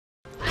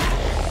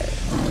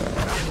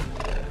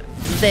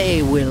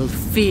They will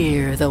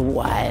fear the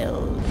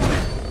wild.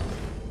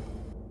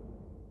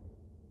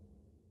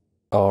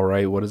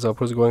 Alright, what is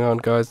up? What's going on,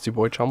 guys? It's your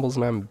boy Chumbles,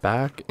 and I'm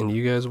back, and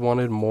you guys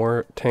wanted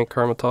more tank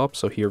karma top,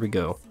 so here we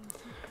go.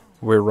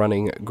 We're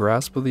running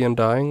Grasp of the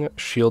Undying,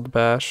 Shield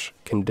Bash,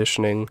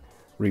 Conditioning,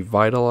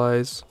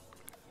 Revitalize,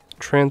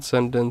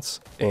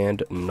 Transcendence,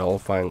 and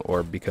Nullifying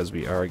Orb because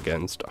we are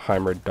against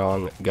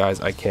Heimerdong. Guys,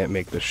 I can't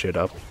make this shit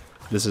up.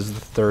 This is the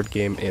third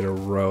game in a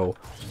row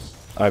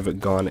I've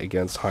gone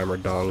against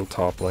Heimerdong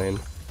top lane.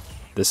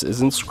 This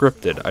isn't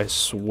scripted. I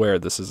swear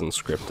this isn't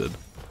scripted.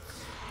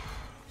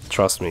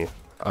 Trust me.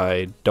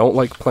 I don't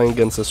like playing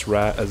against this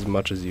rat as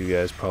much as you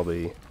guys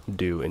probably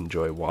do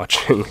enjoy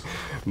watching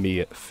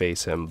me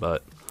face him,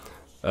 but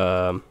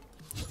yeah,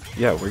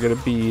 we're gonna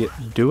be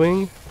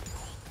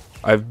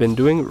I've been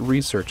doing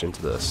research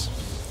into this.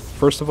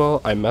 First of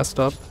all, I messed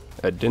up.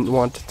 I didn't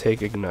want to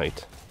take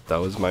Ignite. That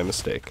was my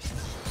mistake.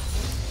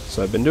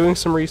 So I've been doing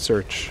some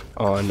research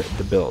on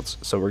the builds.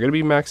 So we're gonna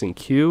be maxing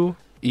Q,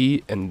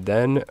 E, and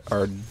then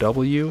our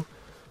W.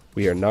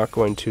 We are not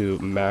going to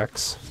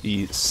max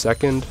E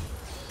second.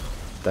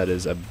 That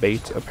is a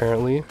bait,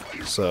 apparently.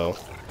 So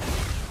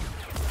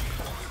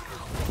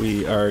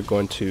we are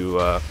going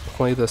to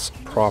play this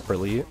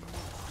properly.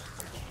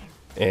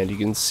 And you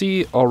can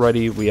see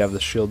already we have the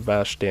shield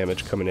bash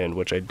damage coming in,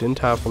 which I didn't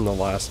have from the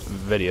last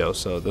video.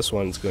 So this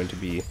one's going to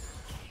be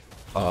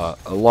a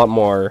lot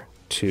more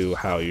to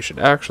how you should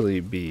actually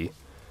be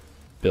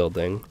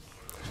building.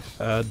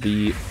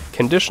 The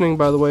conditioning,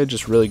 by the way,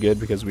 just really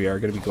good because we are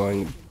going to be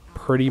going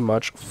pretty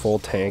much full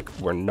tank.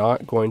 We're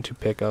not going to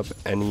pick up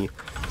any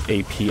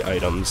AP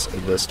items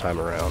this time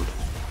around.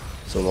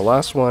 So in the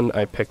last one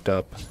I picked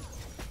up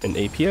an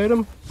AP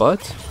item,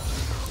 but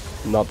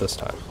not this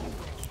time.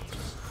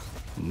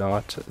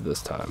 Not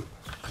this time.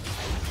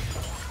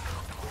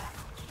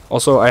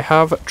 Also, I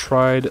have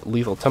tried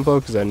Lethal Tempo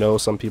because I know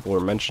some people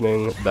were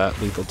mentioning that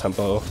Lethal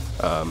Tempo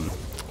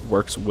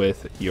works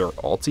with your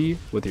ulti,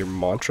 with your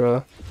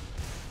mantra,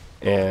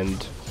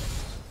 and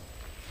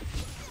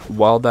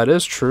while that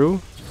is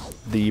true,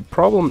 the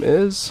problem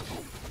is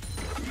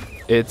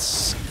it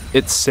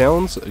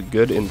sounds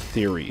good in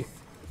theory,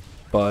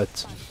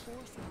 but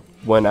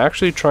when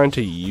actually trying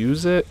to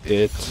use it,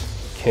 it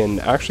can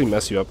actually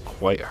mess you up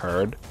quite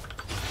hard,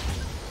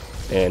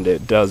 and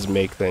it does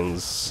make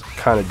things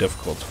kind of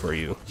difficult for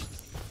you.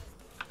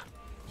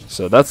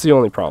 So that's the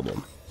only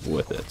problem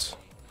with it.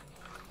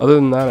 Other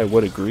than that, I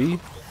would agree,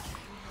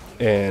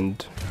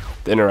 and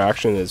the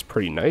interaction is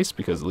pretty nice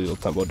because Lethal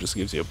Tempo just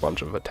gives you a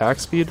bunch of attack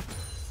speed.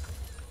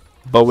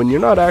 But when you're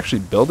not actually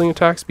building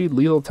attack speed,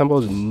 Lethal Tempo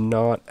is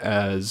not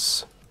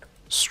as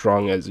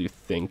strong as you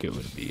think it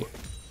would be.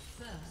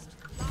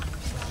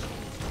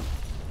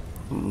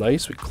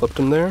 Nice, we clipped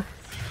him there.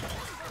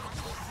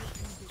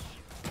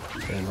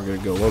 And we're going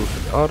to go in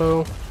for the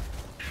auto.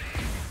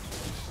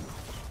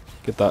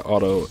 Get that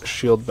auto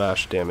shield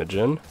bash damage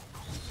in.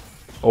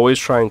 Always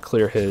try and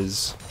clear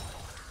his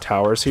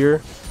towers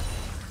here.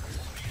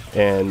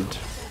 And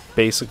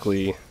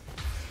basically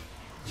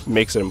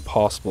makes it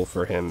impossible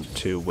for him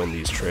to win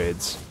these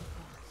trades.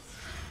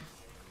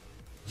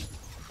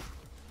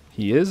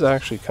 He is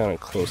actually kind of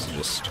close to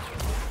just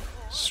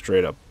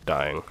straight up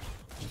dying.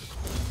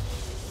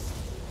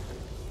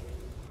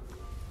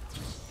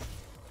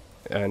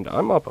 And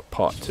I'm up a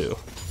pot too.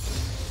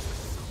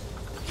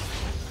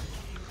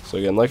 So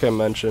again, like I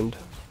mentioned,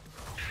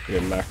 we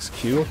have max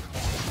Q.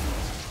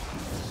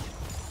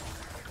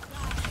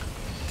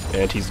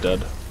 And he's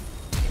dead.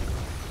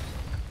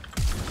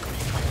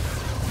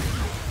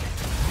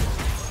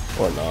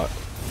 Or not.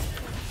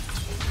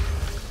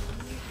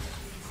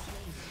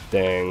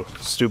 Dang.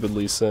 Stupid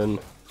Lee Sin.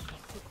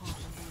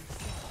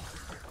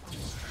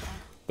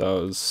 That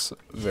was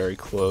very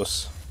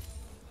close.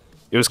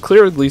 It was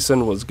clear Lee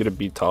Sin was going to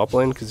be top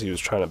lane because he was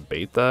trying to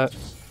bait that.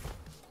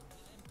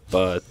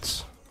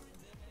 But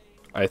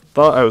I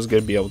thought I was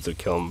going to be able to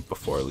kill him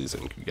before Lee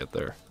Sin could get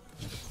there.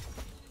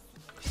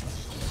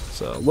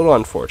 So, a little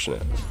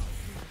unfortunate.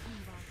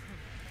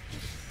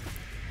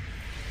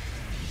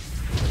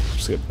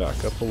 Just get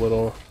back up a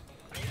little.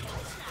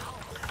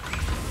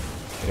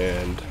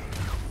 And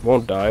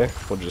won't die.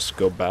 We'll just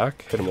go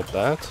back, hit him with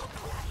that.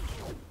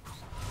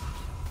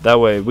 That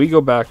way, we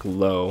go back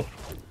low,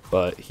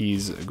 but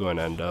he's going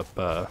to end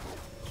up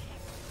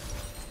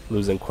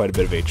losing quite a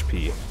bit of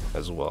HP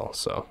as well,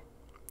 so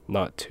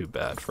not too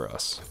bad for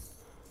us.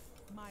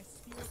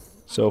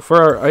 So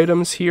for our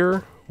items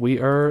here, we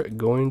are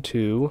going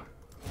to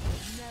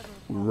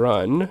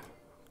run.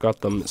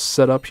 Got them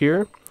set up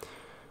here.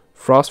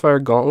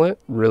 Frostfire Gauntlet,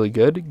 really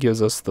good.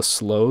 Gives us the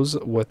slows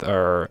with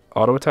our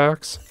auto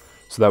attacks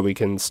so that we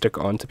can stick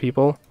onto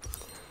people.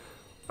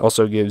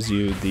 Also gives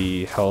you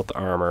the health,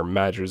 armor,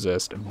 mag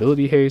resist,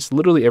 ability haste,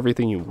 literally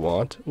everything you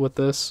want with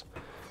this.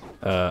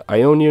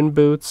 Ionian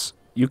boots.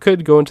 You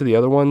could go into the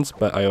other ones,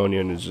 but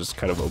Ionian is just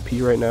kind of OP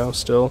right now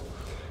still.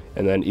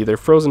 And then either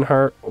Frozen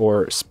Heart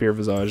or Spear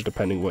Visage,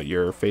 depending what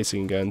you're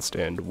facing against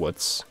and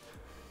what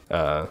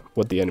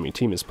the enemy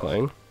team is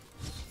playing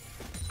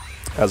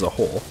as a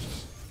whole.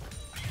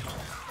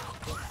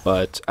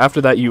 But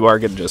after that, you are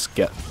going to just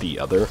get the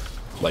other.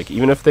 Like,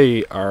 even if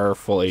they are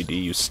full AD,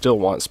 you still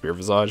want Spear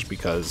Visage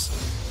because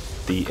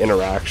the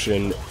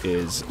interaction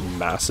is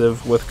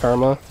massive with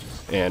Karma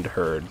and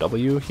her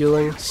W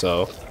healing,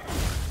 so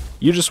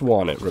you just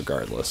want it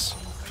regardless.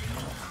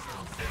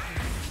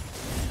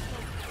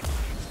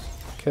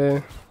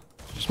 Okay,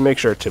 just make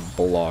sure to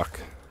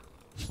block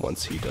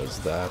once he does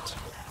that.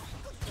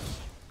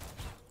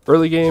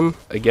 Early game,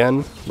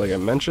 again, like I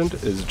mentioned,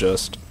 is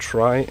just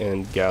try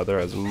and gather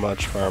as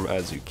much farm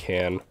as you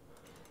can.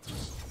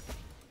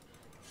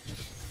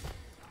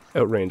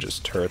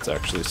 Outranges turrets,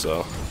 actually,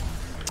 so...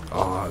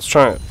 Oh, I was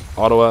trying to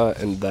Ottawa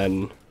and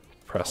then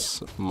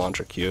press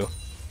Mantra Q.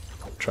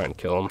 Try and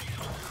kill him.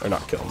 Or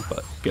not kill him,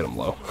 but get him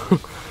low.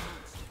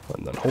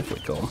 And then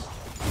hopefully kill him.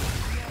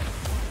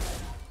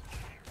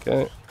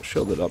 Okay,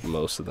 shielded up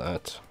most of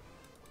that.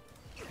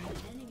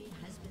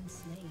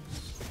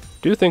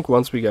 Do think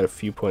once we get a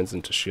few points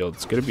into shield,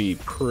 it's going to be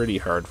pretty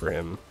hard for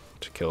him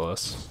to kill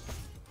us.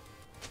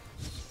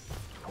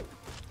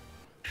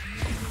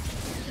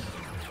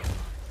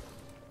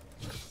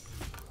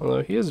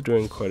 Although he is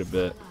doing quite a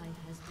bit.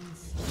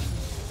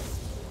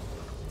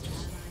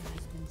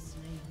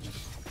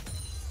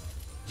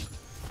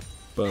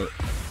 But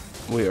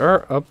we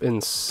are up in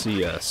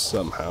CS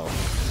somehow.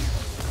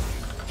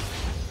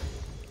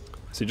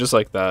 See, just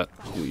like that,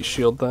 we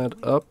shield that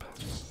up.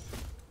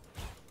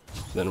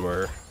 Then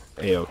we're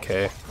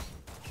A-okay.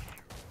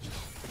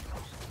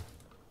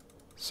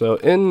 So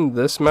in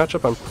this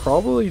matchup, I'm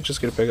probably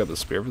just going to pick up the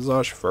Spear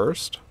Visage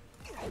first.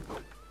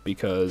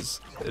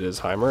 Because it is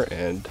Heimer,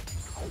 and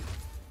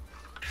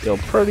he'll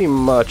pretty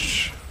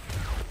much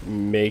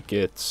make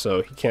it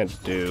so he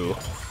can't do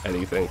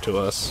anything to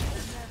us.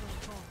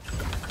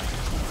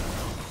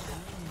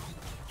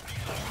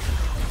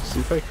 See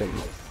if I can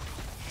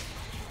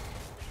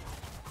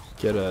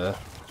get a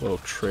little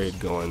trade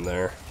going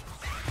there.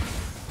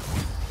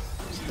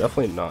 It's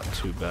definitely not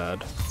too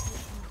bad.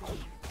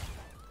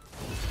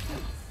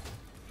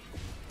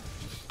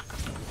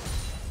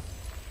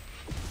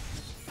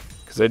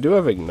 Because I do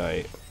have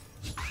Ignite,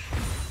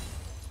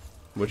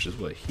 which is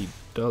what he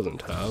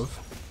doesn't have.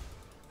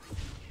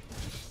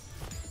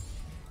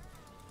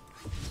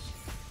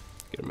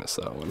 Gonna miss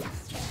that one.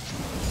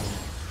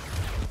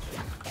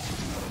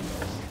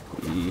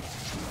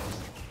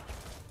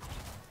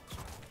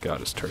 God,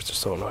 his turrets are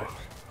so annoying.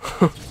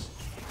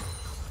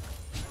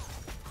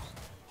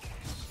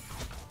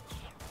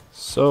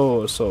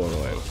 So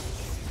annoying.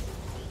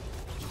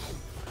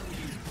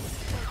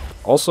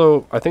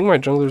 Also, I think my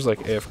jungler's like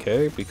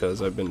AFK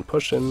because I've been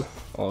pushing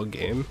all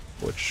game,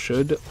 which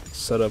should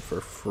set up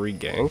for free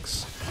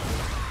ganks.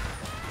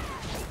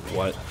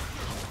 What?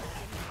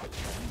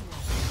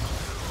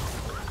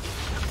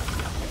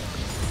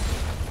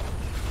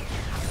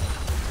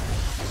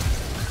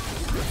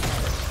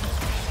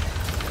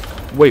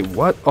 Wait,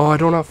 what? Oh, I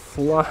don't have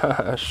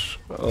flash.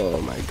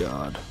 Oh my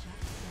god.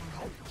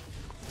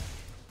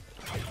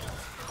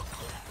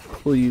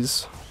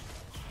 Please.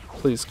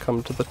 Please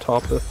come to the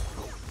topeth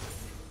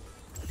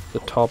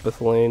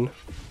lane.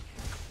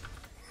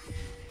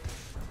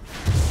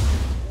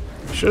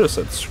 I should have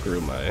said screw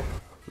my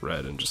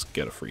red and just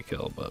get a free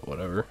kill, but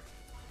whatever.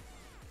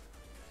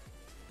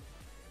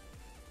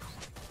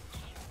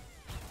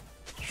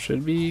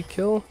 Should be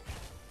kill?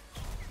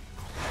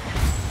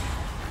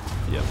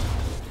 Yep.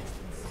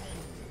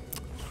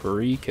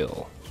 Free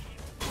kill.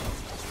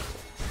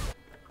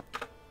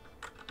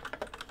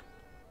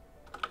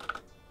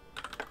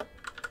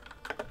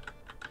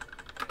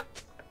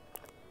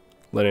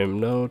 Let him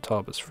know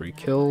top is free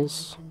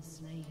kills.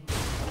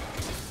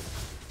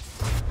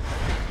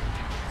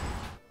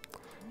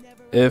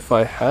 If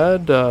I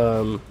had,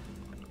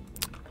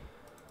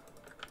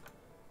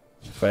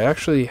 if I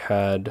actually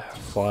had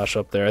flash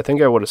up there, I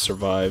think I would have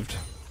survived.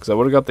 Because I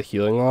would have got the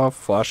healing off,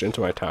 flash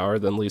into my tower,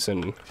 then Lee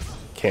Sin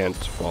can't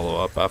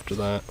follow up after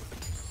that.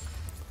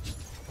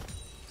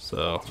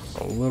 So,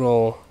 a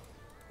little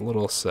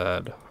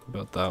sad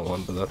about that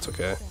one, but that's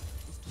okay.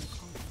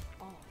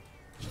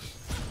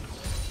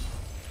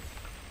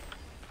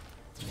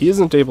 He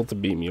isn't able to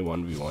beat me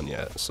 1v1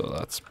 yet, so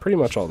that's pretty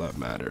much all that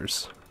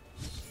matters.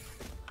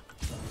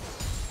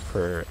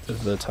 For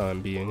the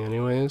time being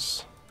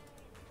anyways.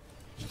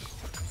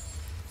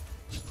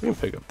 We can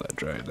pick up that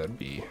drag, that'd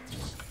be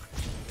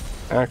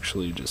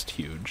actually just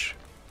huge.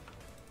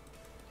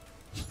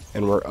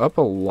 And we're up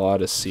a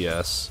lot of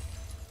CS,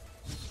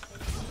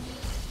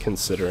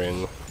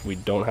 considering we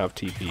don't have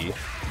TP,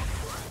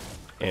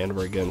 and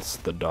we're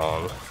against the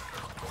Dong.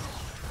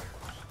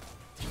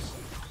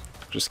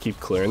 Just keep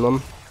clearing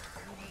them.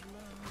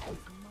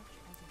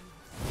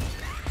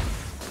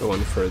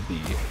 Going for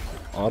the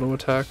auto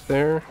attack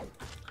there.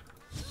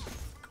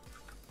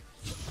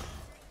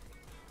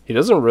 He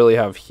doesn't really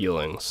have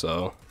healing,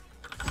 so...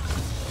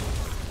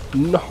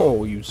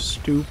 No, you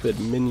stupid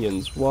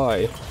minions,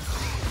 why?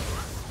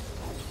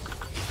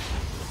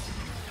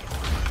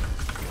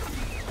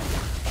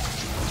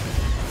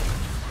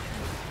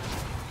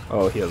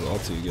 Oh, he has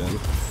ulti again.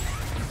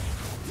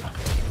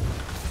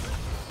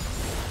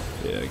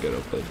 Yeah, good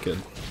outplayed, kid.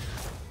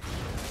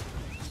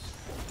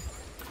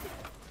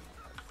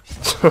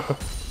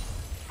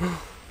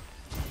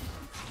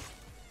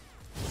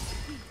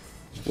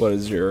 What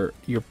is your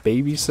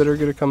babysitter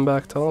gonna come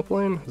back top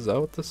lane? Is that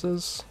what this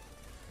is?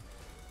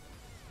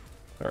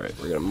 Alright,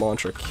 we're gonna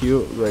launch our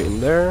Q right in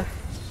there.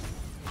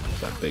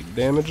 That big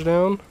damage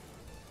down.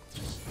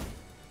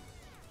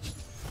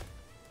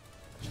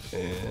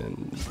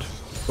 And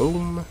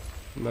boom.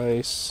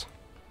 Nice.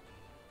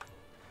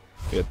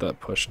 Get that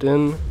pushed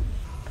in.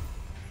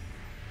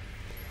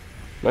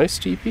 Nice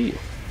TP.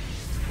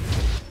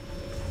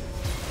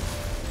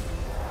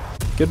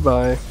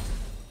 Goodbye.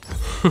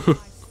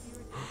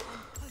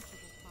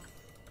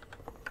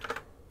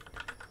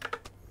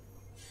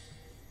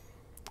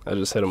 I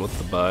just hit him with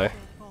the buy.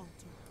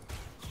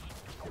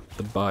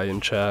 The buy in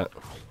chat.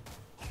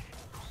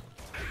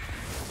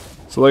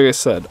 So like I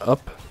said,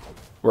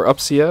 we're up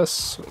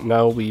CS.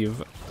 Now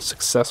we've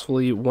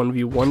successfully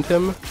 1v1'd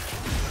him. It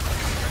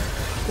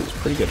was a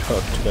pretty good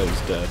hook. Too bad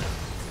he's dead.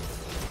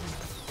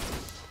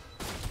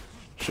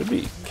 Should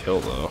be kill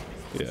though.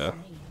 Yeah.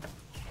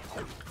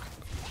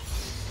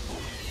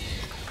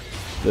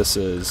 This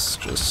is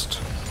just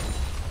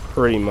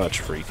pretty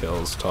much free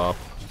kills top,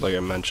 like I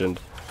mentioned.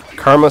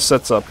 Karma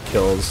sets up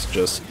kills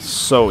just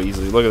so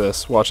easily. Look at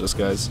this. Watch this,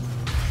 guys.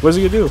 What is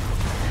he gonna do?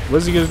 What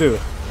is he gonna do?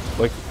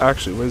 Like,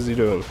 actually, what is he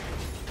doing?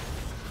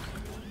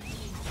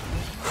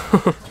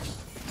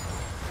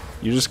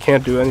 You just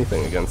can't do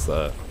anything against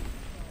that.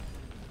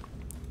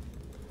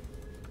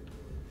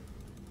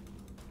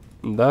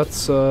 And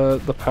that's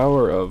the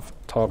power of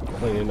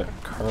top lane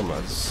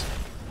Karmas.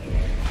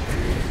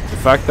 The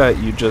fact that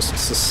you just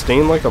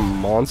sustain like a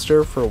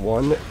monster for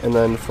one, and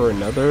then for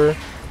another,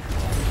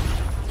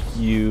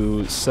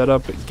 you set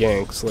up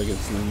ganks like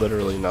it's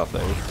literally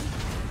nothing.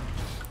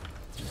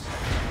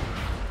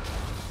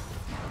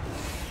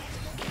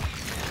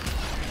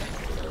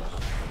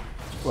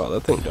 Wow,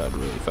 that thing died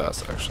really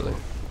fast, actually.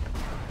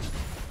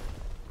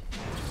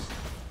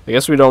 I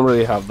guess we don't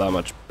really have that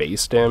much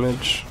base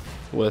damage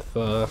with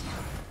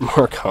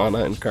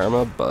Morgana and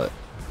Karma, but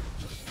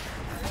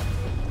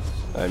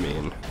I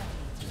mean,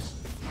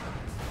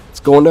 it's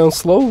going down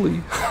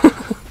slowly.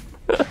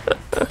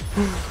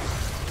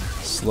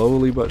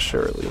 Slowly but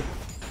surely.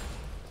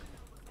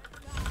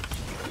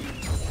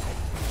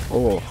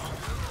 Oh.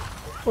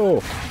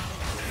 Oh.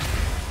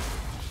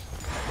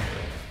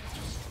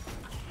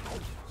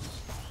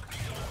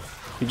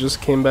 He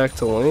just came back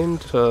to lane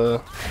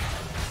to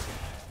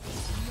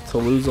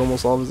lose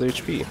almost all of his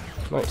HP.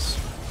 Nice.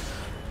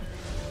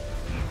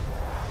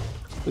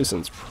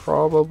 Leeson's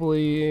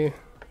probably...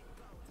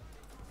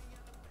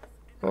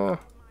 I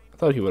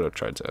thought he would have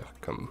tried to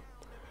come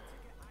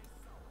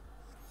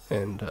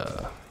and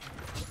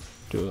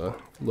do a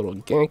little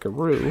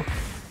gankaroo.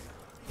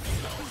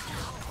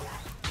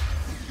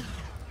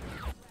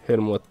 Hit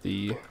him with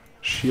the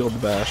shield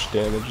bash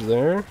damage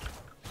there.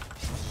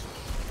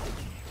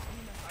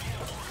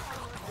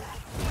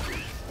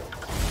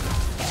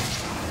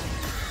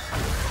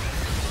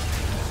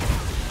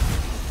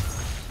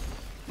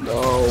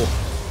 No,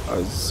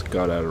 I just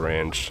got out of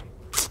range.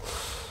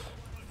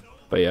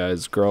 But yeah,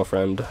 his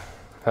girlfriend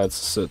had to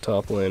sit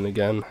top lane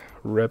again.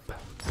 Rip.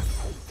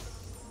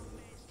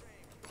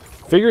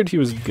 Figured he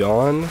was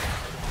gone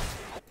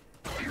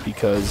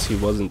because he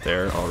wasn't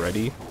there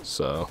already,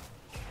 so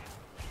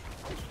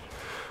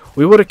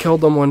we would have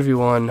killed him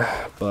 1v1,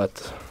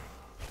 but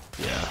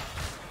yeah,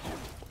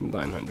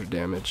 900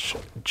 damage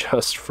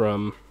just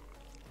from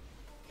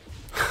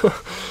the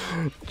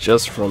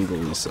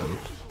Leeson.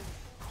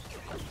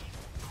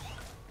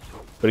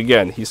 But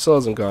again, he still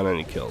hasn't gotten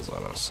any kills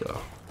on us,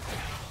 so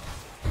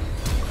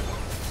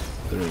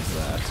there's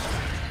that.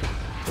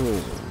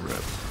 Oh,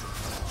 rip.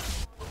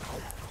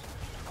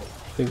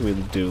 I think we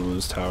do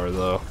lose tower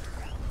though.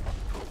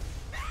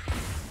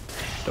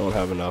 Don't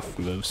have enough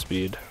move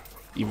speed,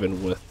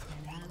 even with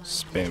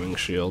spamming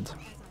shield.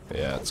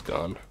 Yeah, it's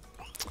gone.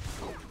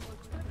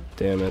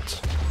 Damn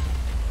it.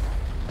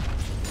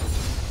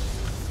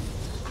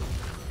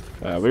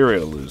 We were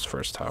gonna lose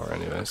first tower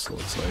anyway, so it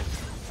looks like.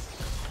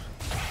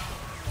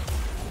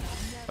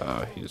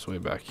 He's way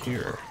back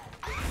here.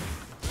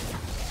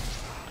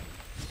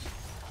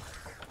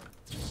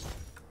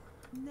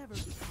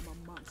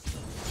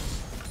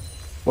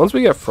 Once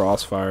we get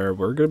Frostfire,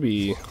 we're gonna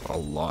be a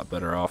lot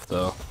better off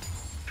though.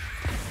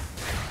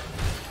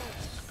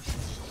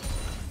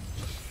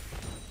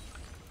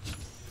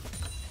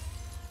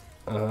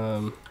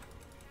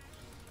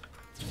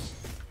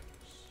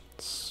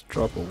 Let's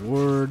drop a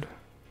ward.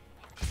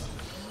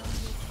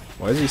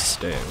 Why is he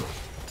staying?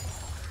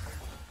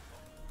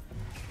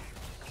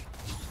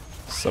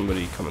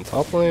 Somebody coming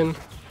top lane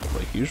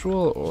like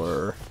usual,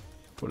 or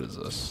what is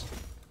this?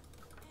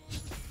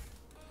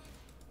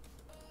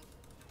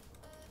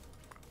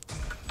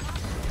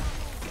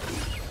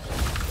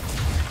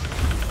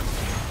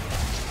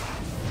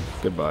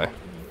 Goodbye.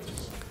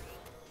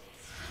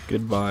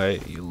 Goodbye,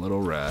 you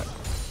little rat.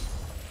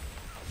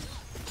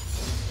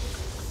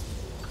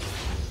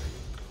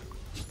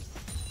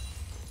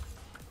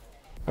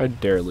 I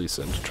dare Lee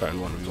Sin to try and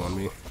 1v1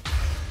 me.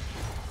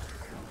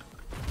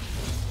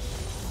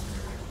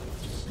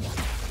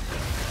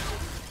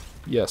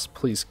 Yes,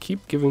 please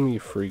keep giving me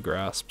free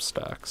grasp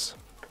stacks.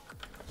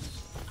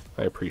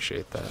 I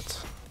appreciate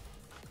that.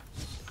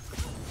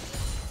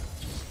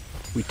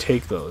 We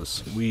take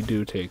those. We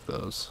do take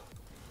those.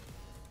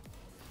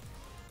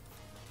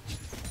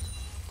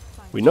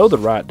 We know the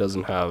rat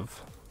doesn't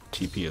have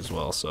TP as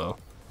well, so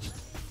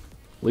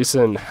Lee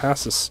Sin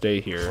has to stay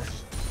here.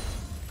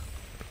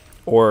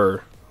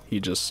 Or he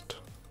just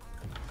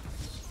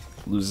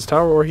loses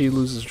tower or he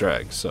loses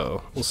drag,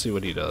 so we'll see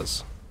what he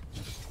does.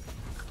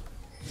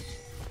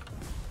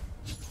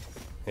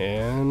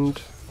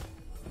 And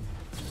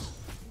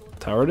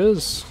tower it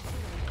is.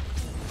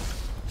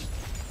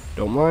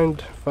 Don't mind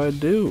if I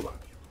do.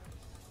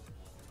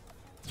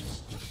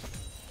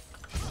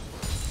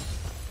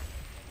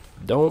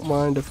 Don't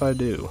mind if I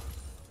do.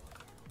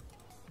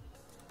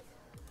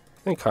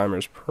 I think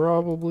Heimer's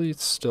probably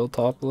still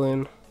top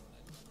lane.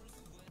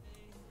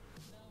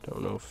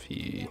 Don't know if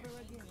he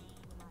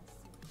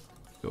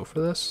go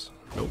for this.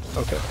 Nope.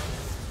 Okay.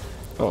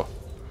 Oh.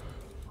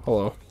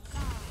 Hello.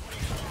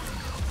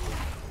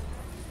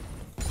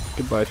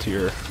 Goodbye to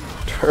your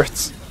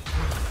turrets.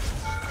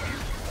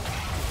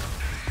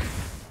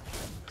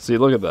 See,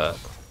 look at that.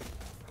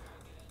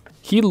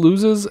 He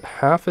loses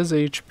half his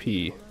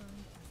HP.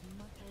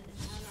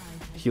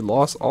 He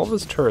lost all of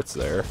his turrets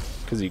there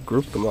because he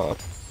grouped them up.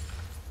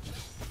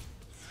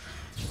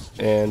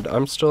 And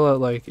I'm still at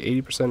like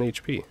 80%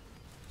 HP.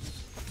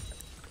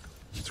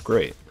 It's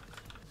great.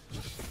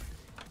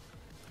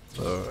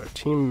 So our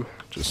team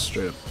just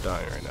straight up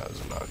dying right now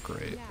is not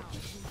great.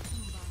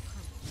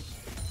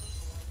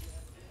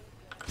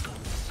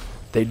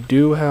 They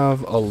do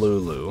have a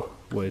Lulu,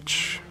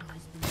 which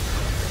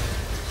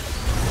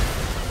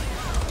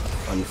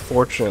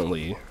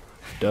unfortunately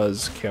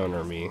does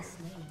counter me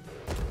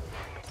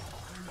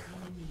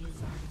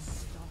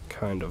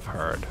kind of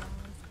hard.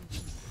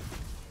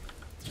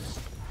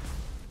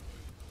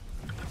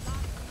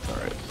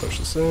 Alright, push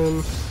this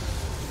in.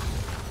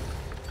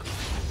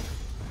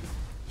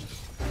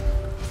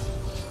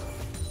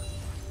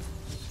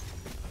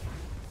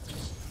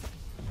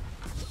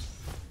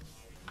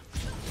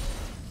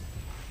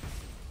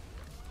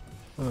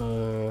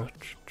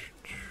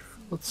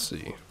 Let's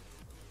see.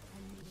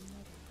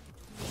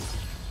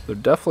 They're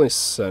definitely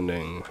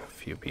sending a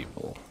few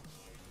people.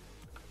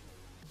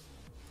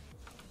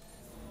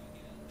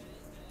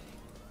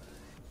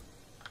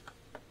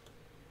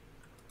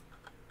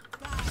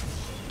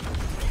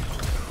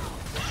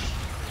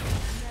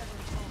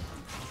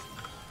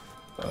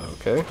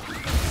 Okay.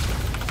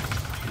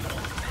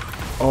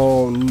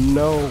 Oh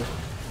no.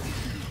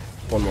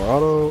 One more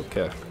auto.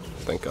 Okay.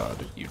 Thank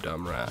God, you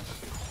dumb rat.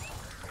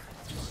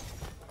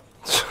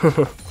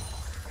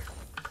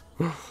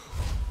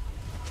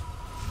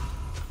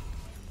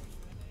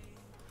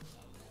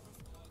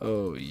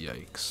 Oh,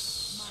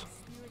 yikes.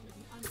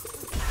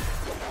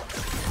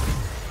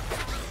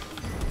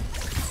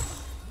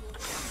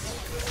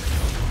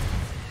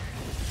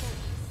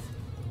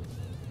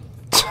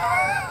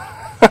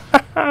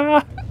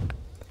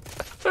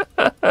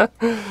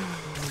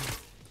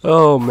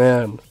 Oh,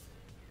 man.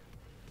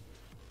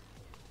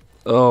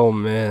 Oh,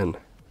 man.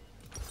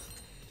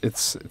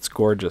 It's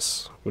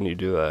gorgeous when you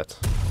do that.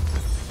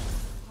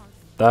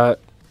 That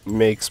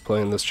makes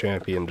playing this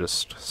champion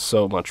just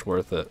so much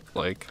worth it.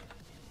 Like,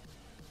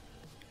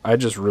 I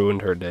just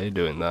ruined her day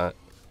doing that.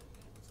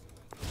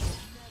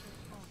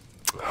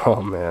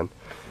 Oh man.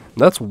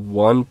 That's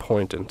 1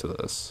 point into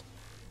this.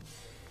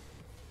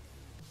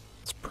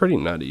 It's pretty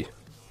nutty.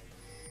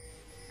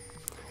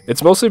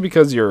 It's mostly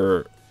because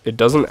it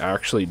doesn't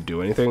actually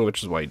do anything,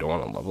 which is why you don't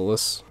want to level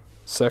this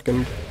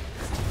second.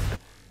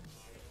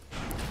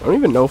 I don't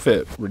even know if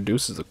it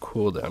reduces the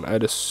cooldown.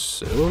 I'd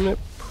assume it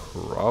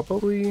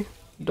probably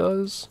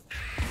does.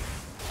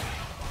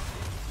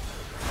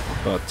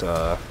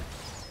 But,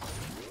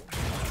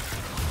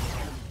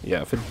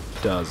 yeah, if it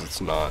does,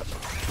 it's not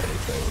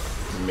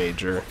anything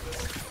major.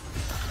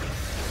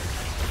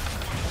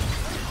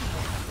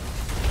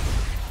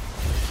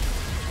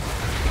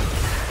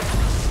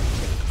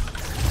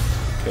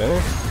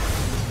 Okay.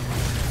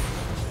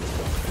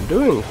 I'm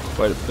doing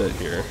quite a bit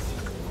here.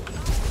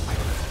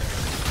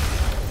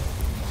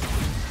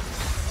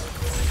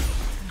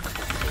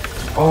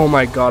 Oh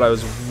my god, I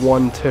was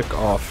 1 tick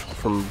off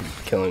from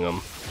killing him.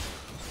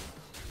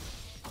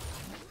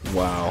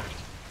 Wow.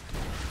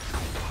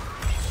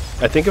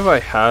 I think if I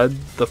had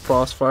the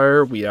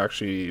Frostfire, we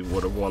actually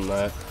would have won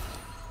that.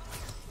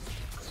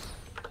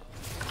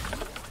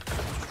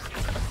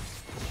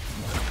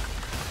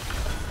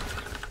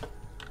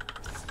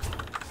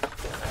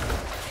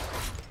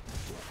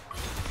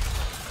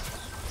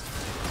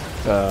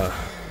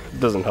 It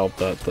doesn't help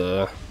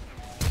that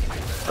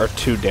our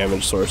 2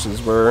 damage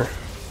sources were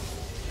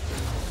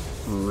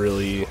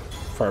really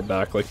far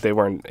back. Like, they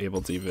weren't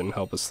able to even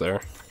help us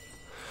there.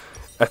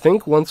 I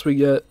think once we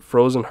get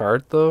Frozen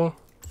Heart, though,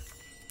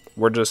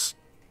 we're just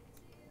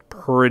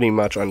pretty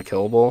much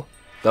unkillable.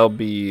 That'll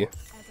be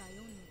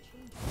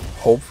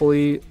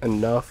hopefully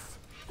enough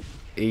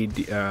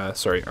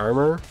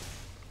armor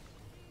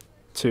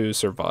to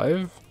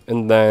survive,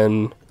 and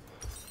then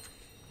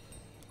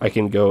I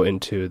can go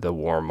into the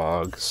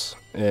Warmogs.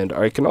 And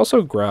I can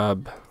also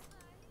grab...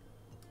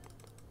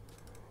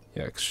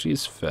 Yeah, 'cause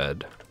she's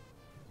fed.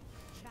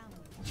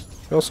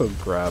 I can also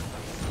grab,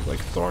 like,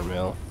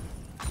 Thornmail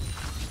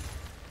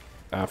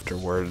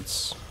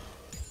afterwards.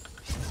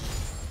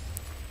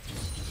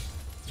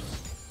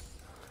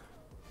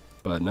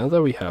 But now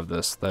that we have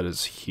this, that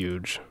is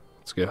huge.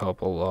 It's gonna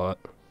help a lot.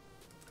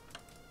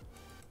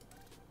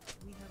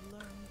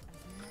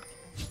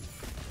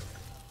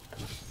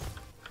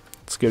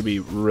 It's gonna be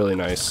really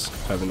nice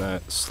having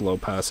that slow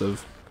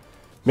passive.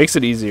 Makes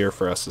it easier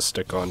for us to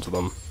stick onto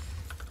them.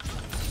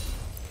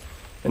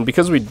 And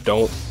because we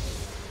don't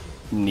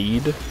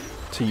need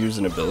to use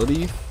an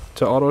ability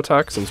to auto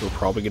attack, since we're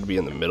probably going to be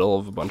in the middle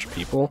of a bunch of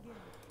people,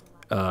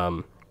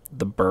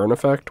 the burn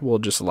effect will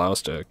just allow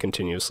us to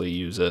continuously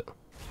use it.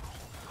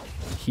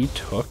 He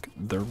took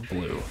their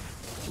blue.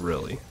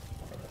 Really?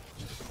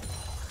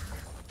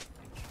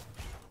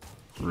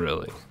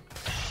 Really?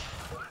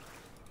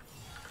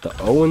 The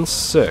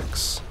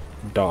 0-6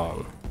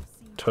 Dong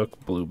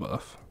took blue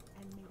buff.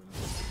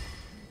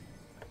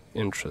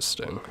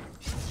 Interesting.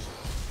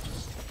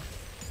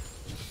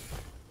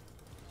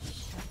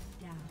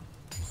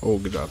 Oh,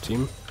 good job,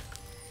 team.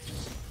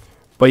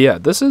 But yeah,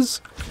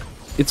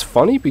 it's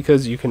funny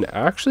because you can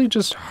actually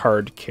just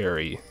hard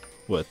carry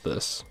with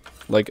this.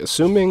 Like,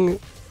 assuming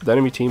the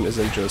enemy team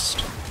isn't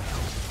just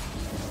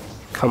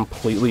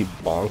completely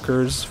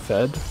bonkers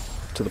fed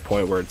to the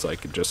point where it's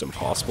like just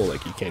impossible,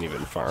 like you can't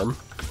even farm.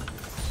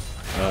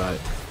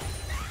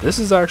 This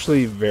is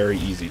actually very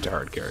easy to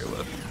hard carry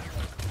with.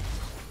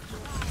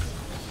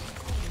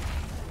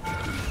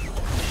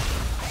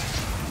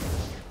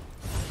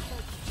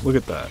 Look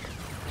at that.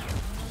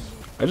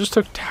 I just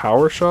took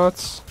tower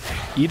shots,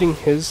 eating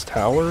his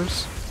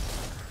towers,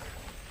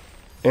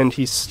 and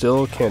he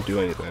still can't do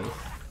anything.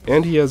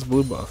 And he has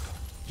blue buff.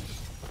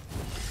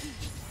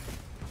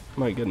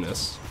 My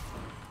goodness.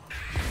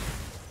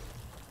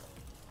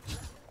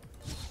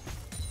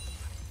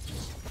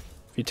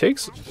 If he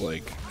takes,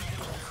 like...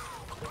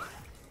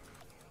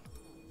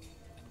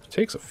 If he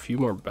takes a few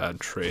more bad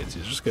trades,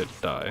 he's just gonna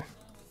die.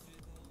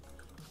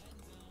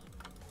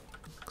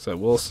 Because I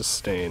will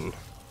sustain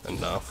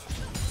enough.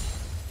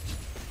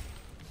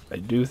 I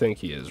do think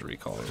he is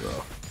recalling,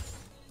 though.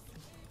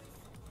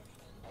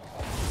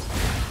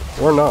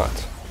 Or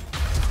not.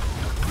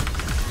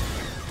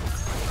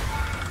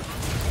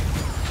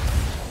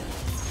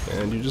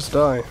 And you just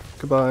die.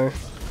 Goodbye.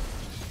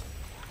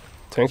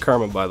 Tank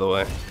Karma, by the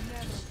way.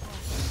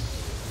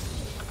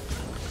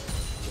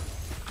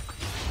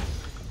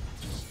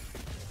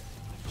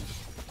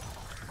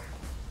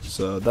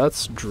 So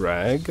that's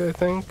drag, I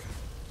think.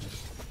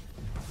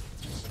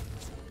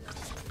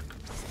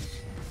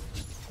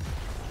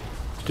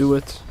 Do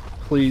it,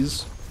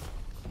 please.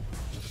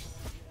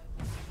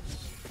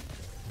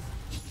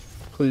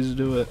 Please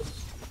do it.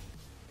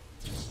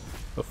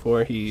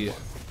 Before he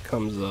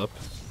comes up.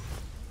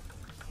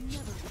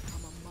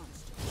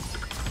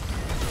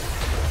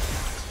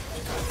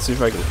 Let's see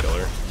if I can kill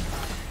her.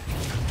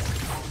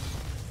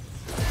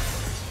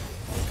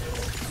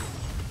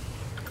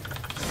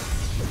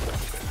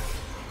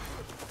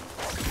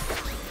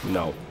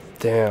 No.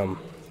 Damn.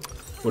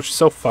 Which is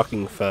so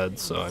fucking fed,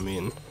 so I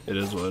mean, it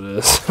is what it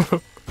is.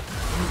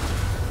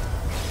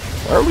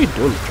 Why aren't we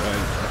doing the drag?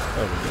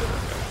 Oh,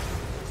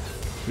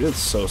 we did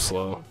so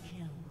slow.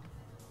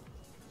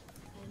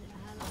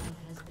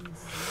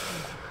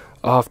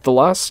 If the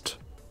last...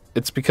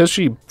 It's because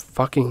she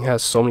fucking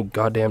has so many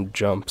goddamn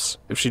jumps.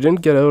 If she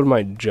didn't get out of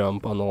my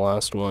jump on the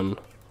last one,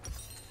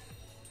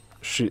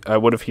 I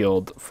would have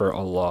healed for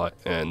a lot,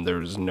 and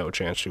there's no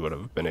chance she would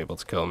have been able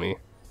to kill me.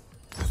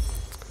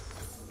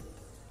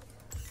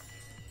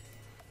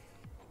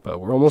 But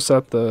we're almost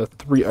at the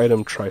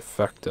 3-item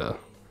trifecta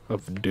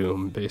of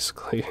doom,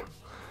 basically.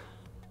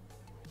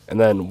 And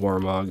then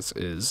Warmogs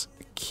is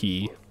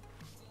key.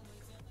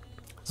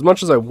 As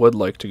much as I would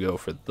like to go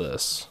for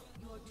this,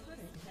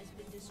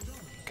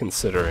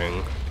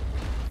 considering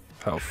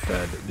how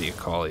fed the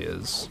Akali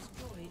is,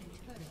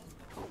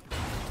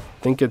 I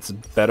think it's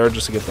better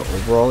just to get the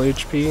overall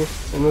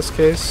HP in this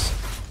case.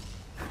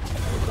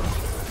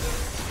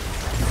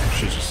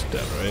 She's just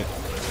dead, right?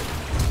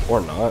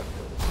 Or not.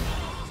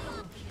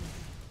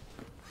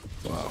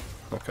 Wow,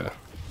 okay.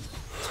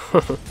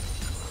 I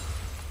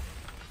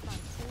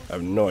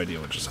have no idea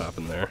what just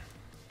happened there.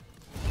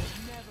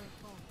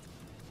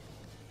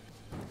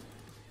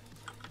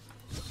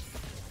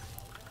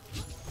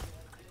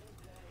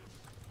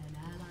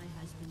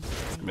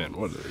 Man,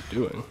 what are they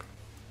doing?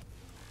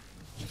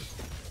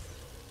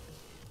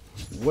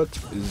 What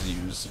is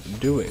Yuz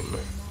doing?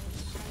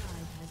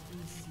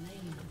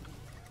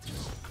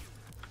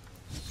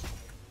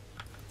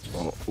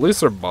 Well, at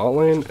least they're bot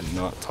lane and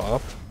not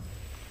top.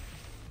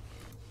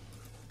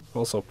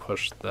 Also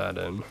push that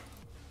in.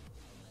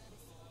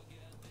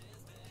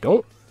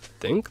 Don't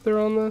think they're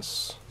on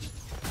this.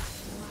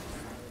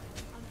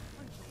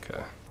 Okay.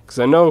 Because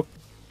I know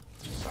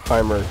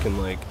Heimer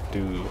can, like,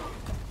 do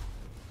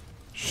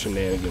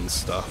shenanigans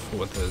stuff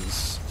with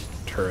his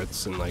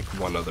turrets and, like,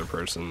 one other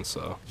person,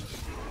 so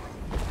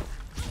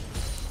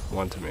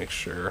want to make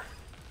sure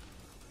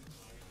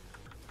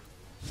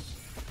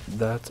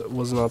that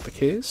was not the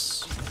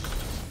case.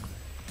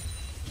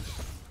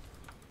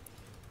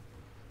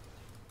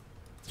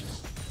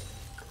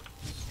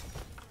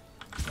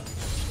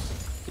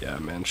 Yeah,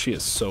 man, she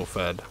is so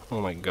fed. Oh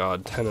my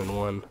god,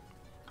 10-1.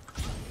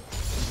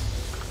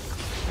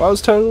 If I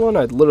was 10-1,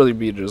 I'd literally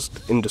be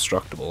just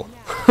indestructible.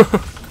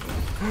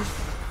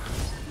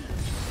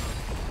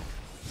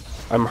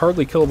 I'm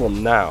hardly killable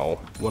now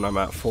when I'm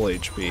at full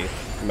HP.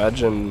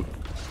 Imagine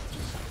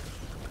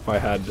if I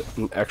had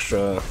an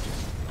extra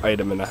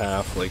item and a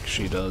half like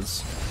she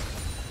does.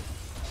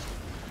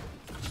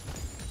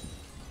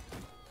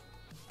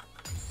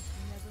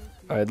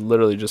 I'd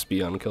literally just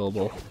be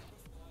unkillable.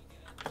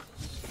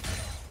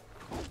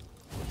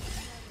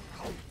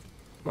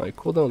 My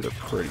cooldowns are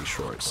pretty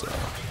short, so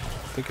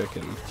I think I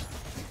can.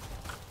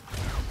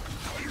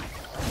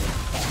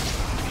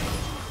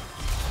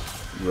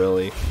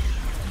 Really?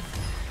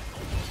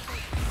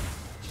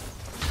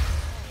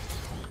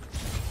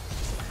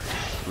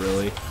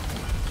 Really?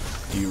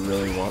 Do you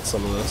really want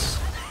some of this?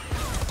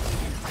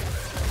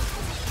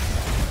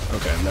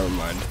 Okay, never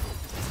mind.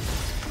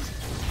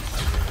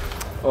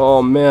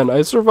 Oh man,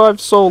 I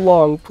survived so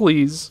long,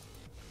 please.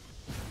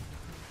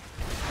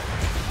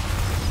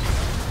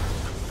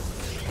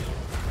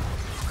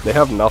 They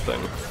have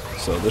nothing,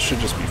 so this should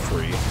just be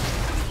free.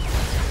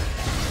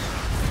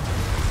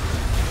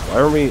 Why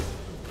are we...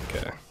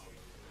 Okay.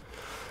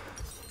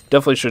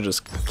 Definitely should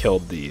just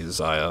killed the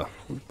Xayah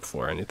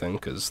before anything,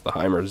 because the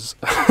Heimer's...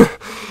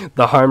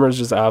 the Heimer's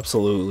just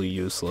absolutely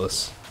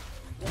useless.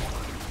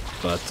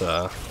 But,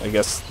 I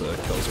guess the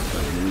kills are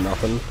better than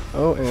nothing.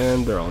 Oh,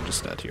 and they're all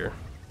just dead here.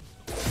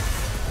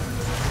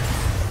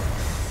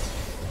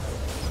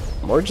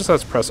 Mori just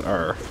has to press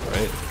R,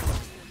 right?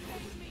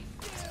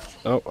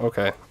 Oh,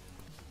 okay.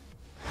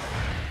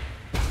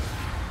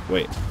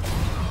 Wait.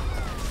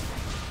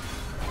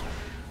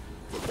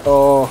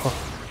 Oh,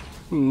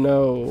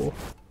 no.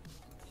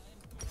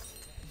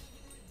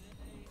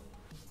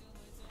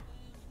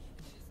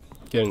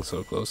 Getting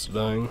so close to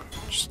dying.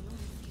 Just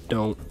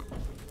don't.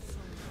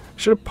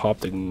 Should have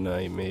popped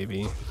Ignite,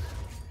 maybe.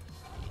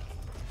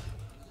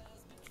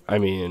 I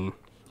mean,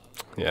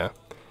 yeah.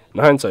 In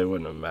hindsight, it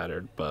wouldn't have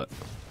mattered, but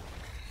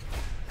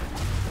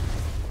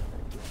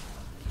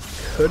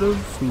could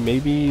have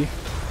maybe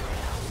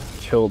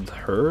killed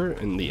her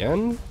in the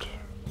end?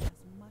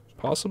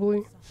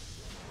 Possibly?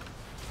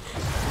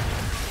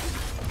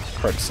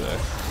 Hard to say.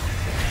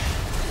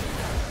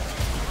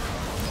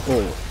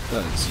 Oh,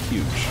 that is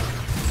huge.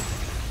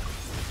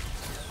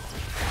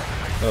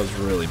 That was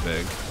really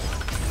big.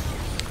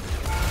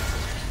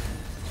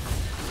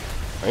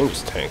 I can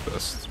just tank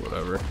this, it's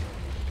whatever.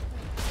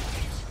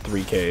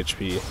 3k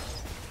HP.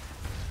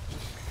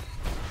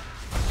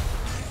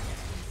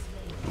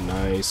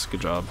 Nice,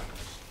 good job.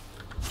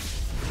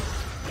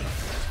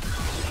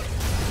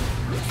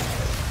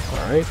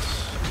 Alright.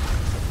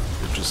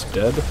 You're just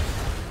dead.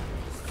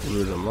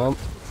 Root him up.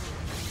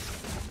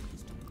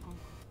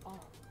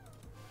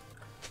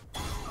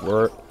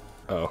 We're...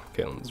 Oh,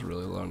 Caitlin's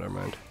really low, never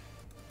mind.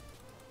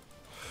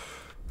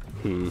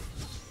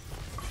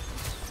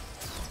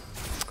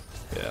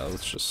 Yeah,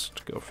 let's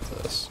just go for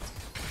this.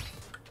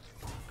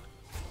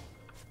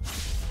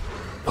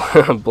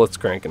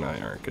 Blitzcrank and I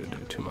aren't going to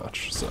do too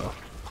much, so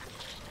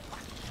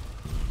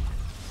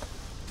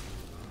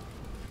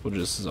we'll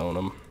just zone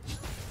them.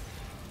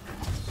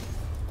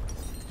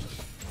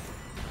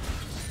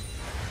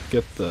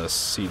 Get the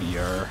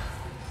CDR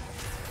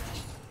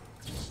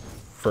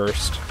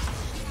first.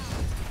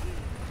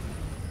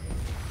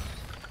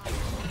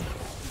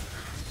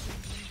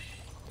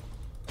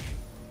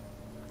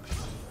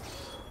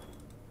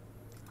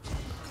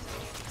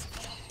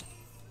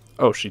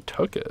 Oh, she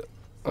took it.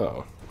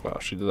 Oh, wow,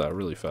 she did that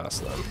really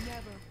fast then.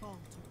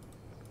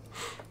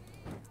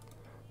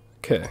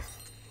 Okay,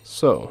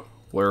 so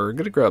we're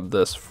gonna grab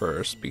this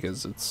first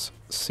because it's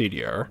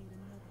CDR,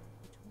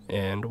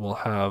 and we'll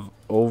have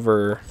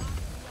over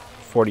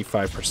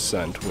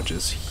 45%, which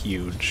is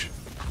huge.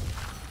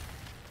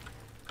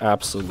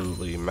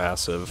 Absolutely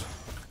massive.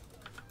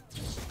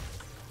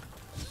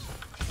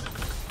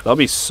 That'll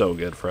be so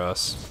good for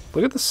us.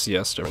 Look at the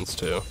CS difference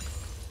too.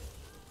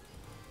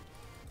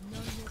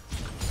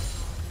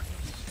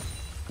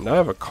 Now I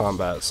have a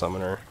combat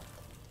summoner,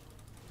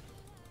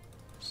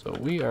 so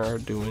we are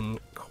doing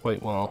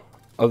quite well,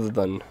 other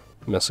than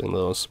missing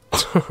those.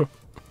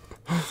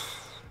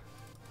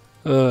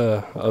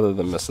 Other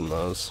than missing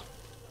those.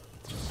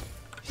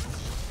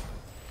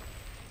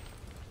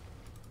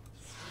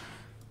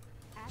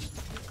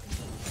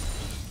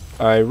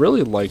 I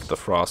really like the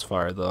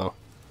Frostfire though.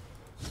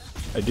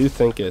 I do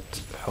think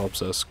it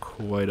helps us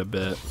quite a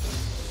bit.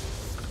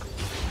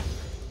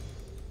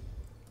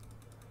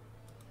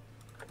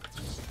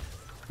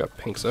 Got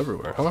pinks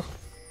everywhere, huh?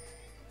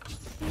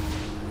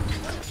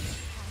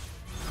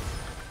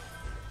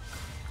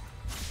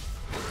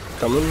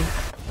 coming.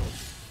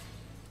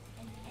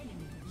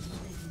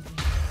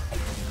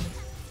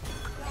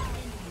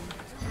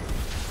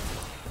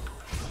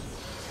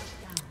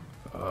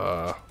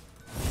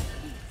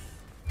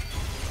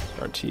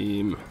 Our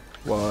team.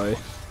 Why?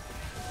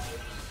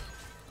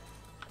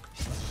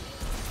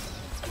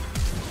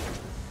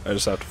 I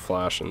just have to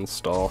flash and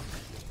stall.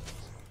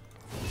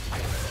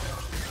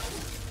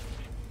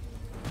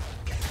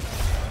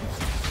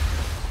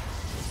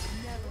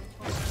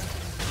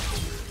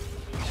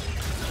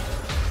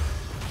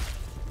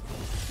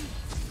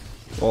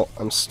 Well,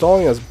 I'm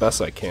stalling as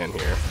best I can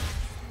here.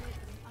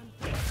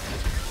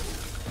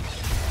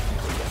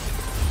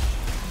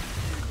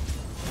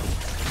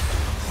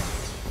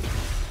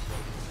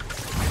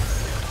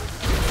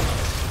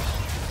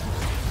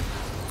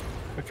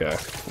 Okay,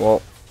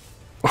 well,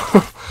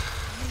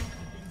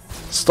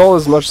 stall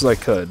as much as I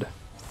could. I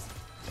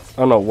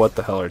don't know what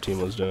the hell our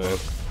team was doing.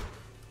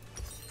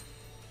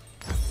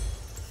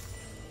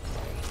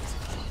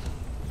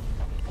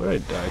 What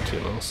did I die to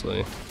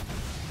mostly?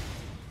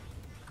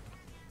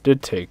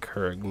 Did take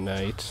her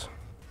ignite.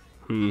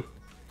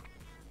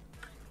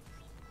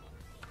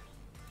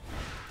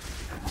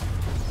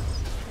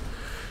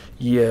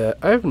 Yeah,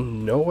 I have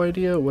no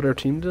idea what our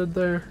team did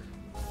there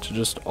to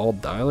just all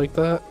die like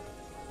that.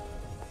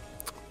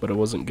 But it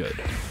wasn't good.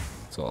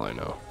 That's all I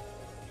know.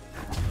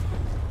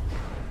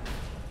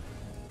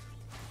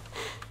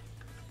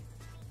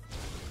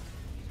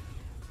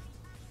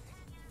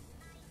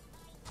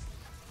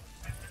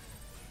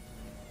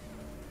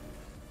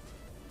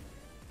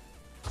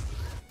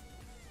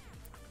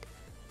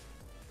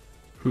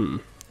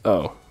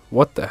 Oh,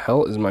 what the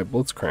hell is my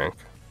Blitzcrank?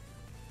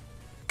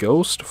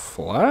 Ghost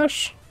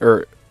Flash?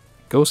 Or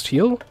Ghost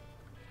Heal?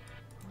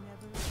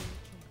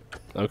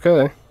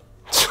 Okay.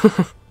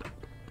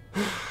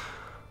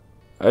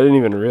 I didn't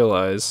even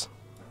realize.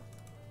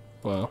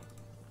 Well.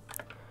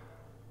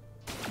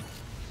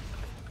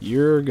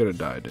 You're gonna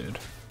die, dude.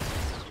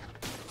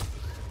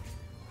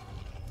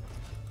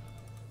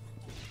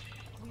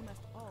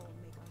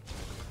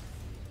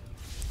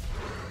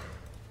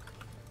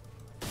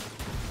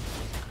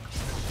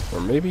 Or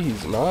maybe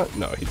he's not?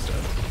 No, he's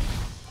dead.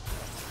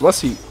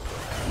 Unless he...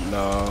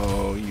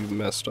 No, you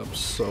messed up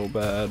so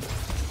bad.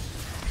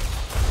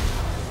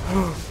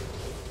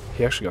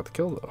 He actually got the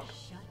kill, though.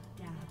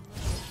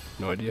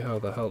 No idea how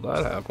the hell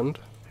that happened.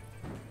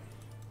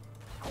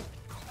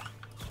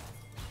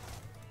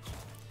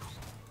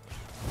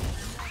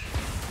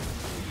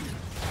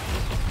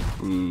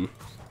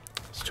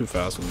 It's too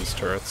fast with these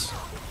turrets.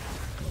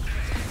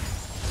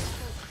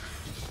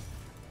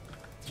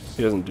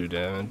 He doesn't do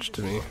damage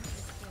to me.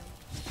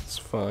 It's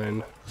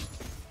fine.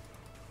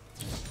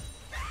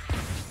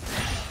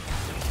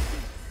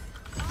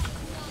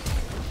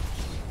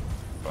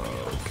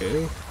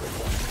 Okay.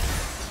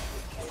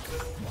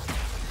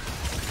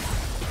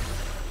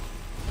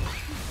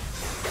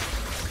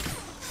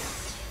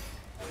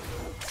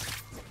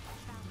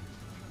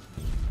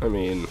 I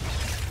mean,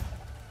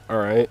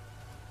 alright.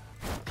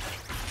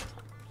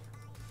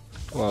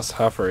 Lost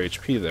half our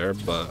HP there,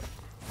 but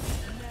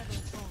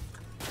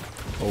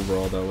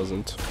overall that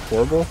wasn't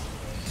horrible,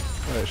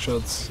 I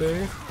should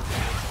say.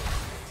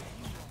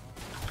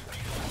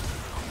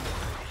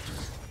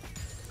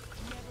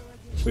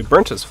 We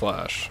burnt his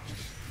flash,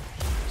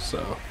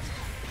 so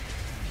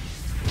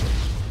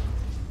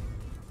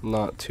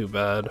not too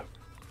bad.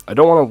 I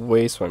don't want to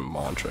waste my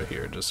mantra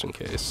here just in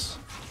case.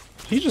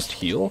 Did he just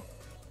heal?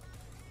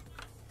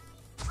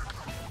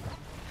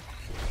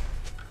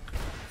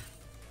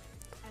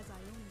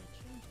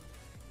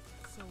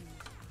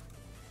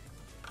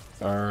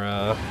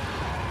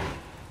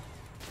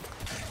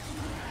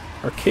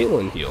 Our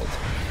Caitlyn healed.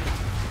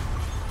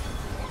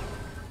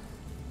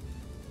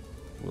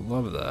 We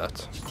love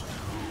that.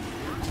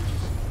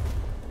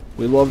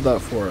 We love that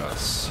for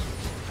us.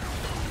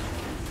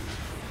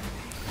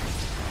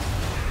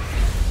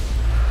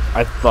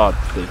 I thought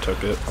they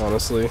took it,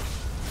 honestly.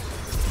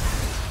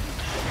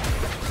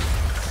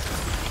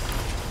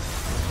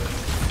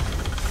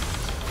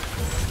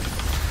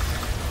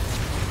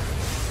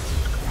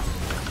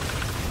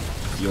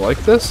 You like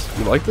this?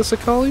 You like this,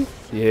 Akali?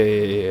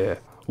 Yeah.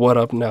 What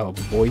up now,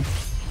 boy?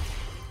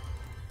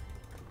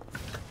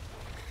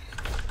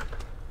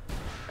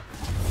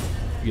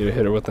 You gonna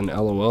hit her with an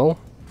LOL?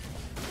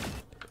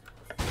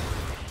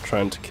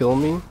 Trying to kill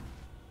me?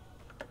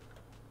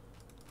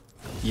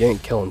 You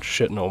ain't killing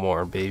shit no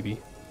more, baby.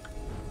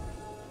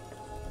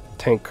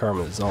 Tank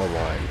Karma is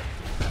online.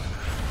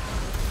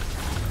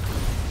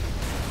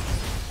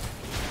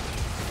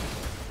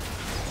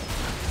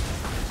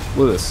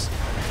 Look at this.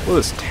 Look at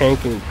this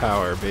tanking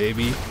power,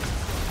 baby.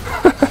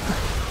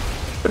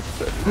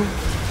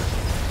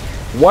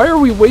 Why are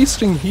we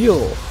wasting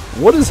heal?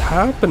 What is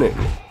happening?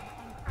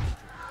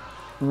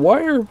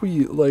 Why are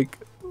we, like,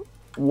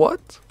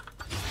 what?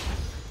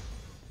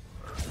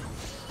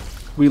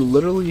 We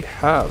literally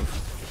have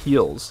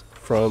heals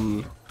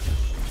from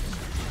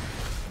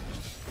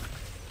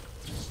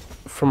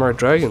our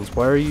dragons.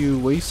 Why are you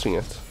wasting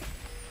it?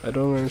 I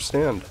don't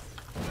understand.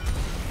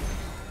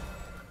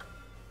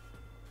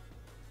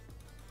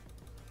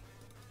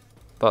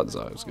 Thought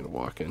Zai was gonna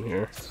walk in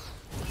here.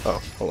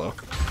 Oh, hello.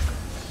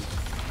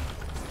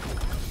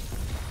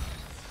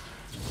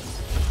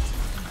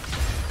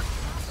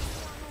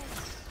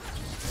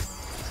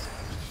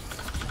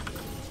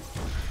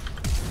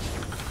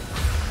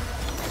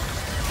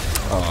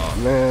 Oh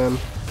man,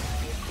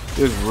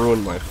 you guys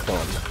ruined my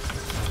fun.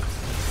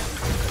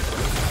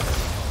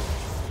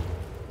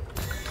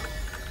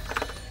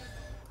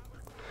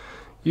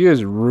 You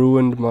guys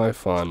ruined my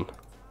fun.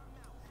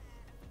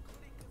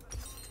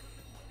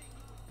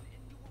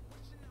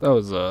 That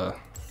was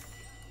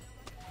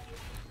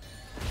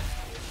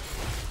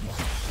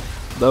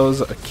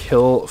a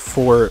kill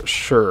for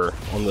sure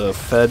on the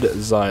Fed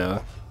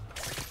Zaya.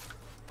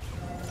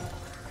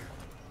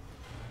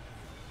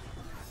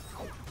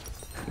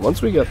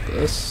 Once we get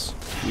this,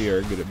 we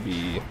are gonna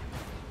be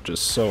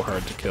just so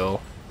hard to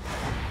kill.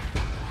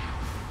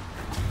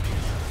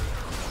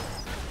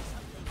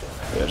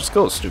 Yeah, just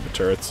kill the stupid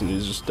turrets and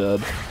he's just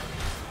dead.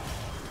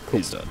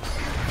 He's dead.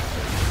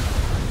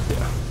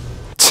 Yeah.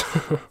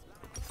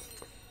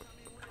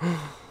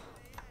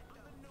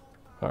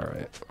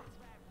 Alright.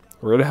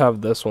 We're gonna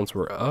have this once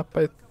we're up,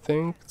 I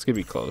think. It's gonna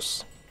be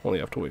close. Only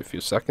have to wait a few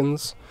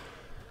seconds.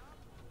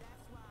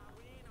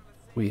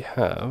 We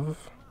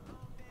have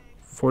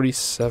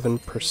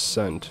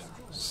 47%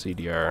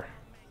 CDR.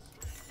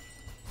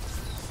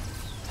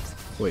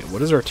 Wait,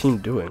 what is our team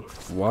doing?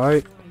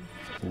 Why?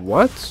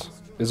 What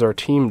is our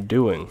team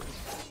doing?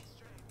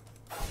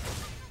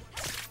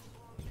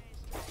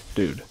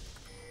 Dude.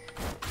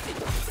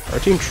 Our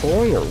team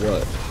trolling or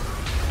what?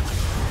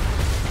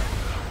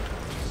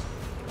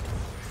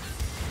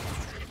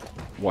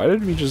 Why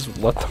did we just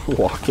let them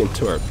walk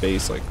into our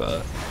base like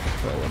that?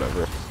 Well,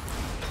 whatever.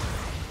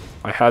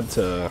 I had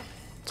to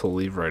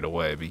leave right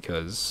away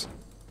because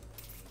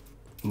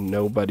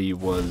nobody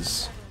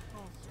was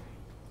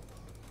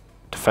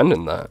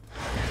defending that.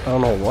 I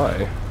don't know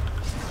why.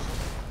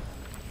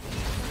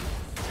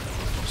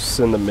 Just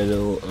in the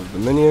middle of the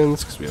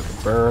minions because we have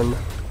a burn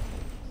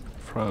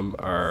from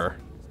our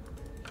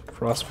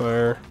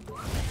Frostfire.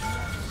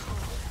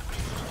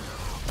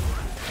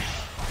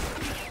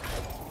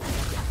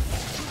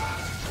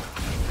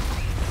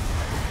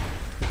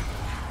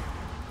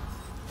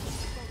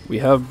 We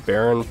have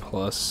Baron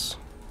plus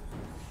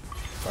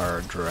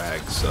our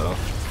drag, so I'm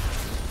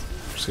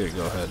just gonna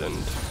go ahead and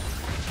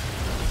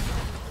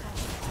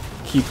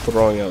keep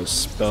throwing out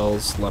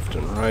spells left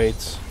and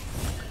right.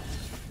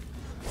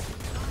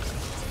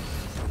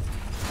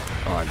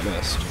 Oh, I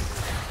missed.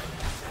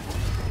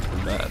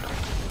 I'm bad.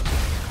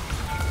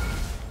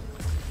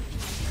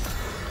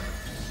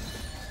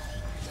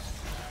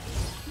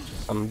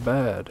 I'm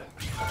bad.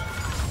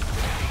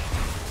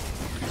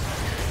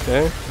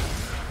 Okay.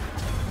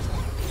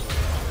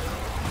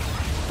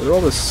 Look at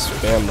all this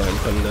spam that I'm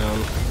putting down.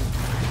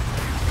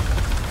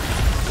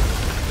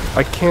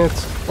 I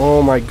can't.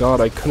 Oh my god,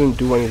 I couldn't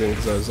do anything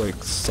because I was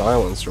like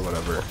silenced or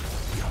whatever.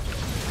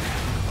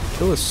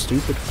 Kill a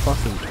stupid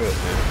fucking turret,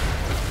 dude.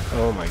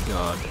 Oh my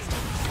god.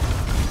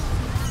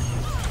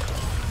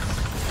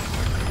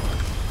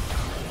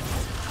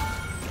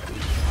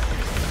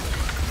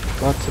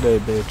 Not today,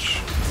 bitch.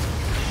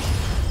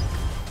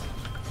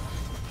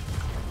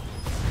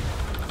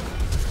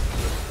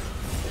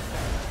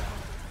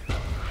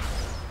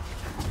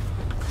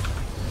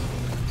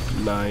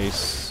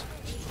 Nice.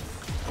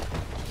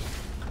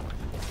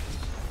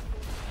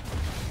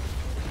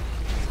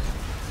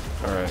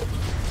 Alright.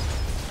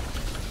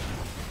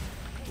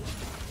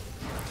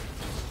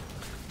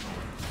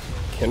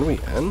 Can we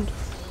end?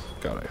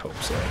 God, I hope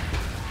so.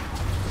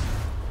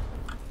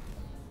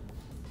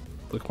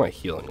 Look at my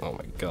healing. Oh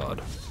my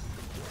god.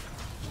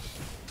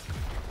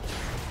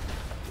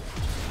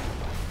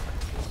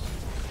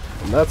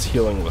 And that's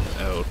healing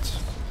without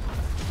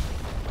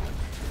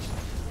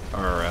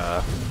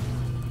our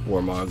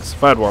Warmogs.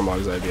 If I had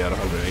Warmogs, I'd be at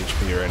 100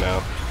 HP right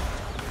now.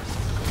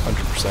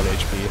 100%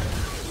 HP.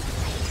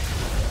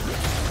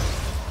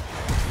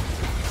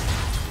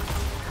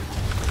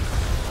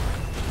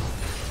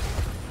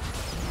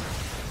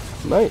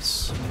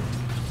 Nice.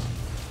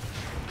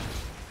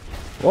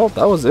 Well,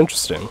 that was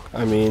interesting.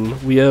 I mean,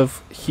 we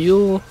have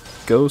heal,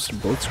 ghost,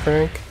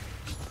 blitzcrank.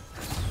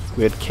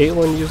 We had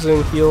Caitlyn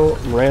using heal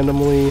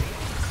randomly.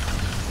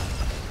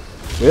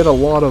 We had a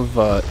lot of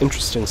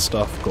interesting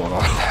stuff going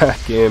on in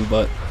that game,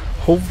 but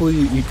hopefully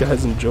you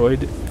guys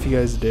enjoyed. If you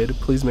guys did,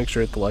 please make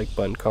sure to hit the like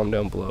button, comment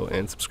down below,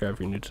 and subscribe if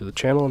you're new to the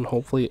channel, and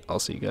hopefully I'll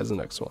see you guys in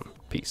the next one.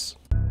 Peace.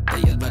 Hey,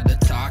 you let the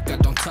talk, I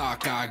don't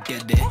talk, I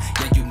get it.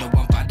 Yeah, you know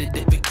I'm about it,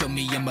 if it kill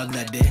me, I'ma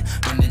let it.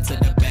 Run into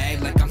the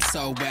bag like I'm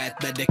so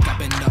athletic. I've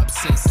been up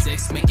since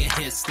 6, making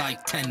hits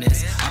like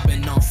tennis. I've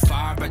been on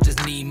fire, I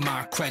just need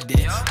my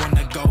credit.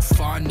 Wanna go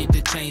far, need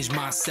to change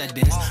my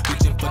settings.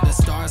 Reaching for the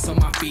stars, so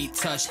my feet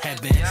touch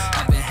heaven.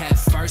 Haven't had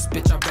first,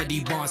 bitch,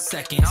 already want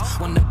seconds.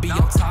 Wanna be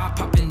on top,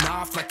 popping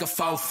off like a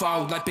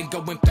fofo. Life been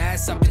going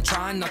fast, I've been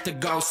trying not to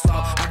go slow.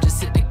 I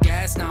just hit the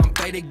gas, now I'm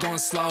faded, going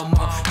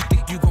slow-mo. You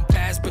think you gon'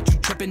 pass, but you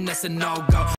tripping, that's a no-go.